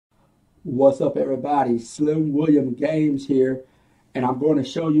What's up, everybody? Slim William Games here, and I'm going to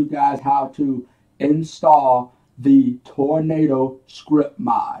show you guys how to install the Tornado script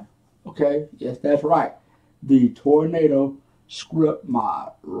mod. Okay, yes, that's right. The Tornado script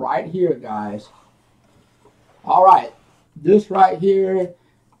mod right here, guys. All right, this right here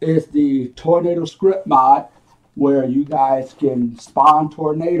is the Tornado script mod where you guys can spawn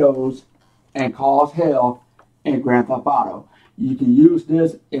tornadoes and cause hell in Grand Theft Auto. You can use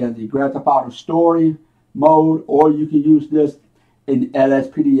this in the Grand Theft Auto story mode, or you can use this in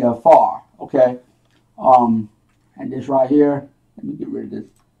LSPDFR. Okay, and this right here, let me get rid of this.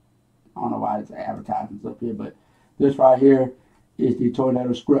 I don't know why this advertisement's up here, but this right here is the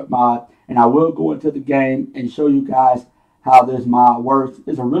Tornado script mod, and I will go into the game and show you guys how this mod works.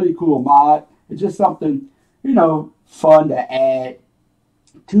 It's a really cool mod. It's just something, fun to add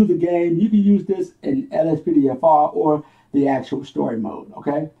to the game. You can use this in LSPDFR or the actual story mode.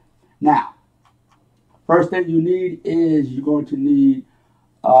 Okay, now first thing you need is you're going to need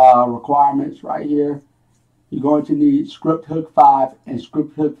requirements right here. You're going to need ScriptHook 5 and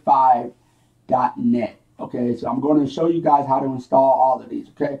ScriptHook5.net. Okay, so I'm going to show you guys how to install all of these.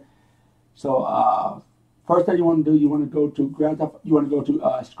 Okay, so first thing you want to do, you want to go to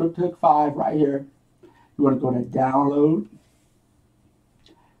ScriptHook 5 right here. You want to go to download,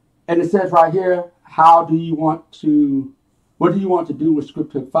 and it says right here, what do you want to do with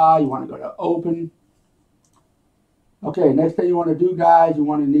ScriptHook 5? You want to go to open. Okay, next thing you want to do, guys, you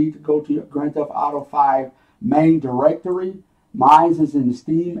want to need to go to your Grand Theft Auto 5 main directory. Mine is in the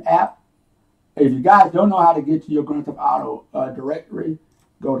Steam app. If you guys don't know how to get to your Grand Theft Auto directory,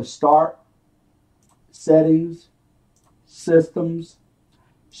 go to Start, Settings, Systems,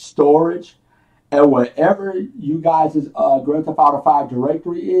 Storage, and wherever you guys' Grand Theft Auto 5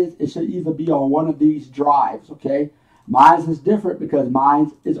 directory is, it should either be on one of these drives, okay? Mine is different because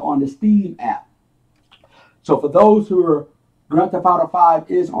mine is on the Steam app. So for those who are Grand Theft Auto 5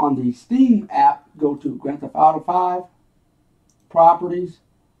 is on the Steam app, go to Grand Theft Auto 5, Properties,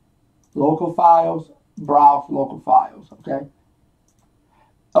 Local Files, Browse Local Files, okay?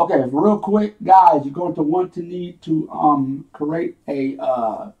 Okay, real quick, guys, you're going to need to create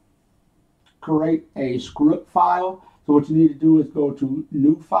a script file. So what you need to do is go to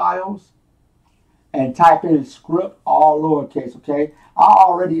New Files and type in script, all lowercase, okay? I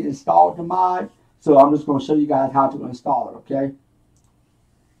already installed the mod, so I'm just going to show you guys how to install it, okay?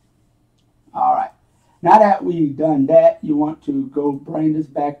 All right. Now that we've done that, you want to go bring this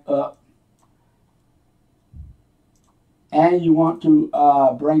back up. And you want to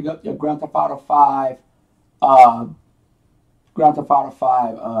bring up your Grand Theft Auto 5,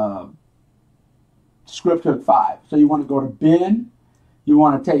 ScriptHook 5. So you want to go to bin. You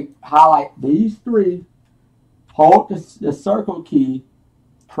want to highlight these three, hold the circle key,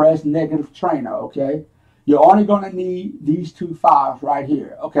 press negative trainer, okay? You're only going to need these two files right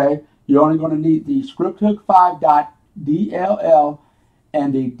here, okay? You're only going to need the ScriptHook5.dll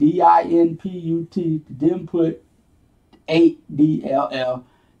and the DINPUT, the input 8DLL.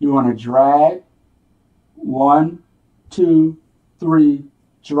 You want to drag 1, 2, 3,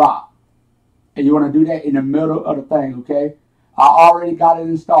 drop. And you want to do that in the middle of the thing, okay? I already got it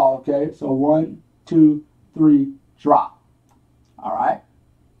installed, okay? So 1, 2, 3, drop. All right?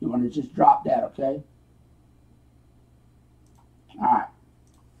 You want to just drop that, okay? All right.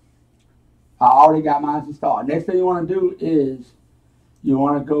 I already got mine installed. Next thing you want to do is you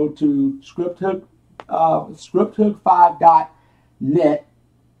want to go to ScriptHook5.net.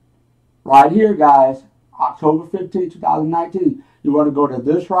 Right here, guys, October 15, 2019. You want to go to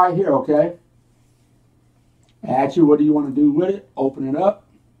this right here, okay? Actually, what do you want to do with it? Open it up.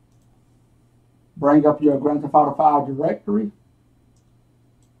 Bring up your Grand Theft Auto 5 directory.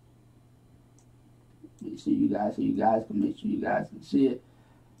 Let me see you guys so you guys can make sure you guys can see it.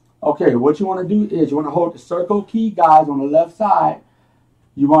 Okay, what you want to do is you want to hold the circle key, guys, on the left side.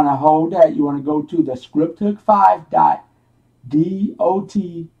 You want to hold that. You want to go to the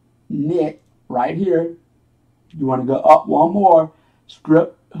ScriptHook5.dot.net right here. You want to go up one more,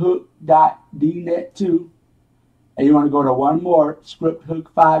 ScriptHook.dnet2. And you want to go to one more,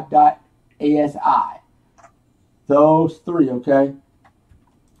 ScriptHook5.asi. Those three, okay?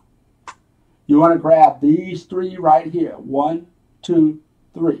 You want to grab these three right here. 1, 2,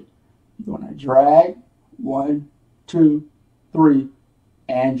 3. You want to drag 1, 2, 3,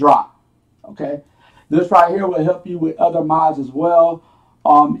 and drop. Okay? This right here will help you with other mods as well.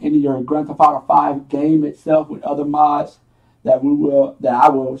 In your Grand Theft Auto 5 game itself with other mods that I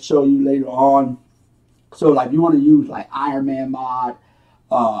will show you later on. So like you want to use like Iron Man mod,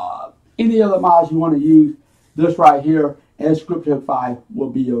 any other mods you want to use, this right here and Scripthook 5 will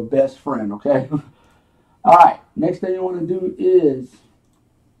be your best friend, okay? All right, next thing you want to do is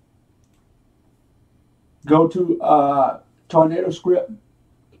go to TornadoScript,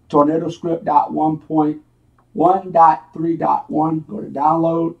 TornadoScript.1.1.3.1. Go to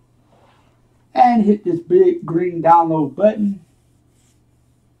download and hit this big green download button.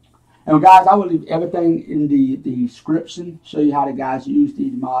 And guys, I will leave everything in the description, show you how the guys use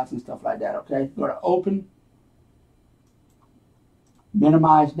these mods and stuff like that, okay? Go to open,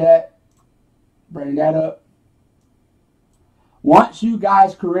 minimize that, bring that up. Once you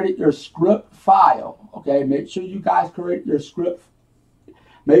guys created your script file, okay, make sure you guys create your script.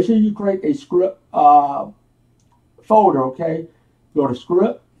 Make sure you create a script folder, okay? Go to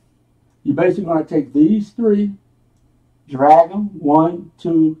script. You're basically going to take these three, drag them, 1,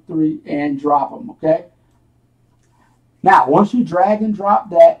 2, 3, and drop them, okay? Now, once you drag and drop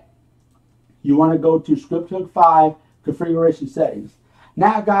that, you want to go to Scripthook 5 configuration settings.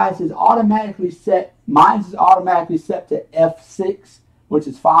 Now, guys, it's automatically set. Mine is automatically set to F6, which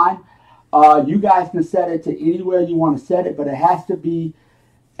is fine. You guys can set it to anywhere you want to set it, but it has to be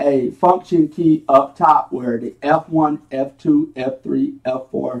a function key up top where the F1, F2, F3,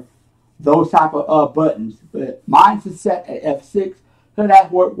 F4, those type of buttons. But mine's is set at F6, so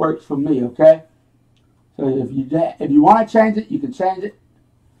that's what works for me, okay? So if you want to change it, you can change it.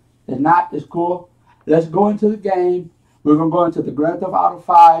 If not, it's cool. Let's go into the game. We're going to go into the Grand Theft Auto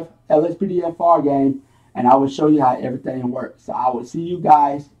 5 LSPDFR game, and I will show you how everything works. So I will see you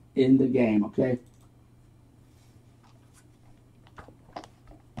guys in the game, okay?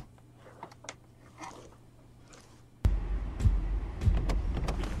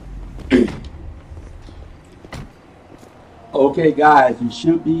 Okay, guys, you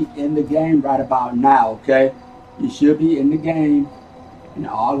should be in the game right about now, okay? You should be in the game, and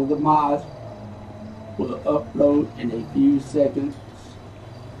all of the mods will upload in a few seconds.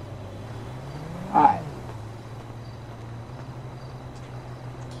 Alright.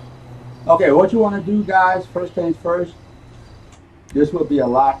 Okay, what you want to do, guys, first things first, this will be a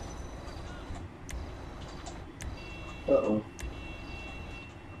lot.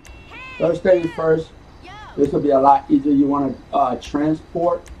 First things first, this will be a lot easier. You want to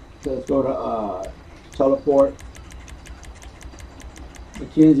transport. So let's go to teleport.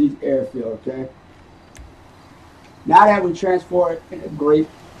 McKenzie's Airfield, okay? Now that we transport in a great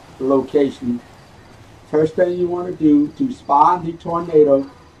location, first thing you want to do to spawn the tornado,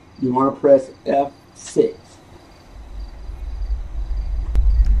 you want to press F6.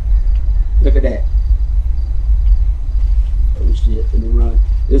 Look at that. Oh shit, let me run.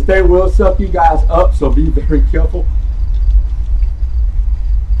 This thing will suck you guys up, so be very careful.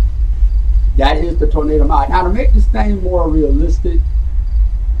 That is the tornado mod. Now to make this thing more realistic,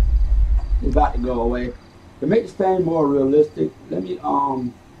 it's about to go away. To make this thing more realistic, let me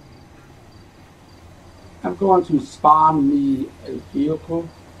I'm going to spawn me a vehicle.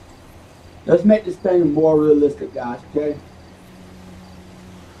 Let's make this thing more realistic, guys, okay?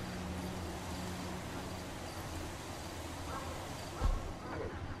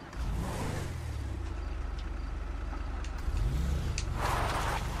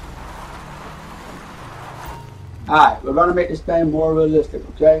 Alright, we're going to make this thing more realistic,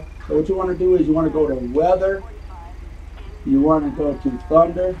 okay? So what you want to do is you want to go to weather. You want to go to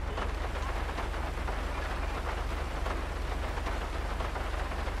thunder.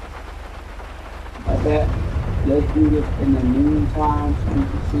 Like that. Let's do this in the meantime so you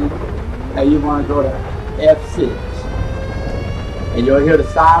can see. And you want to go to F6. And you'll hear the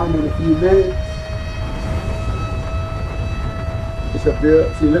siren in a few minutes. It's up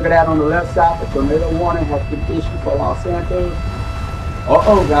there. See, look at that on the left side. The tornado warning has been issued for Los Santos.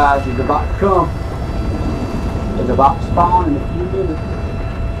 Uh-oh, guys, it's about to come. It's about to spawn in a few minutes.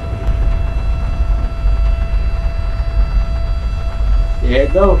 There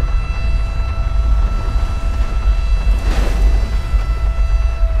it goes.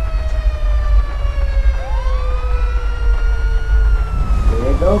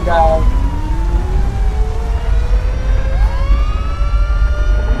 There it goes, guys.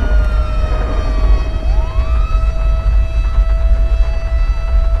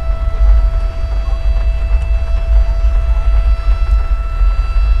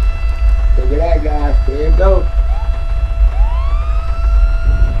 There you go.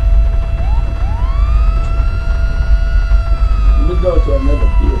 Let me go to another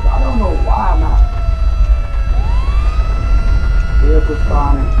vehicle. I don't know why I'm not. Vehicle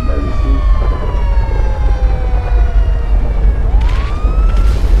spawning, emergency.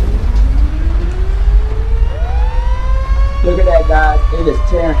 Look at that, guys. It is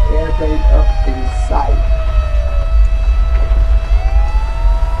tearing everything up in sight.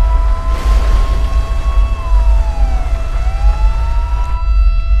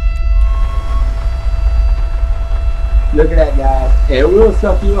 Look at that, guys. And it will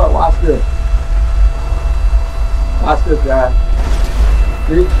suck you up. Watch this. Watch this, guys.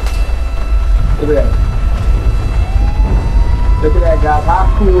 See? Look at that. Look at that, guys. How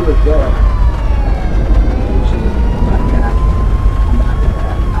cool is that?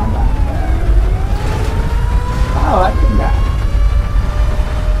 Oh, I did that.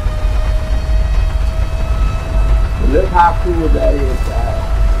 Look how cool that is, guys.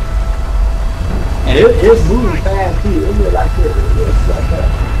 And it's moving fast too. It looks like it's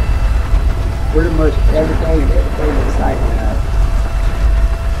like pretty much everything is like that.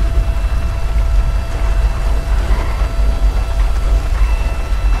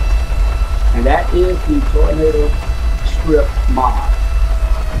 And that is the Tornado Script mod.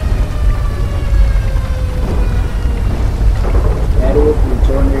 That is the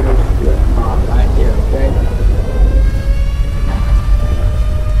Tornado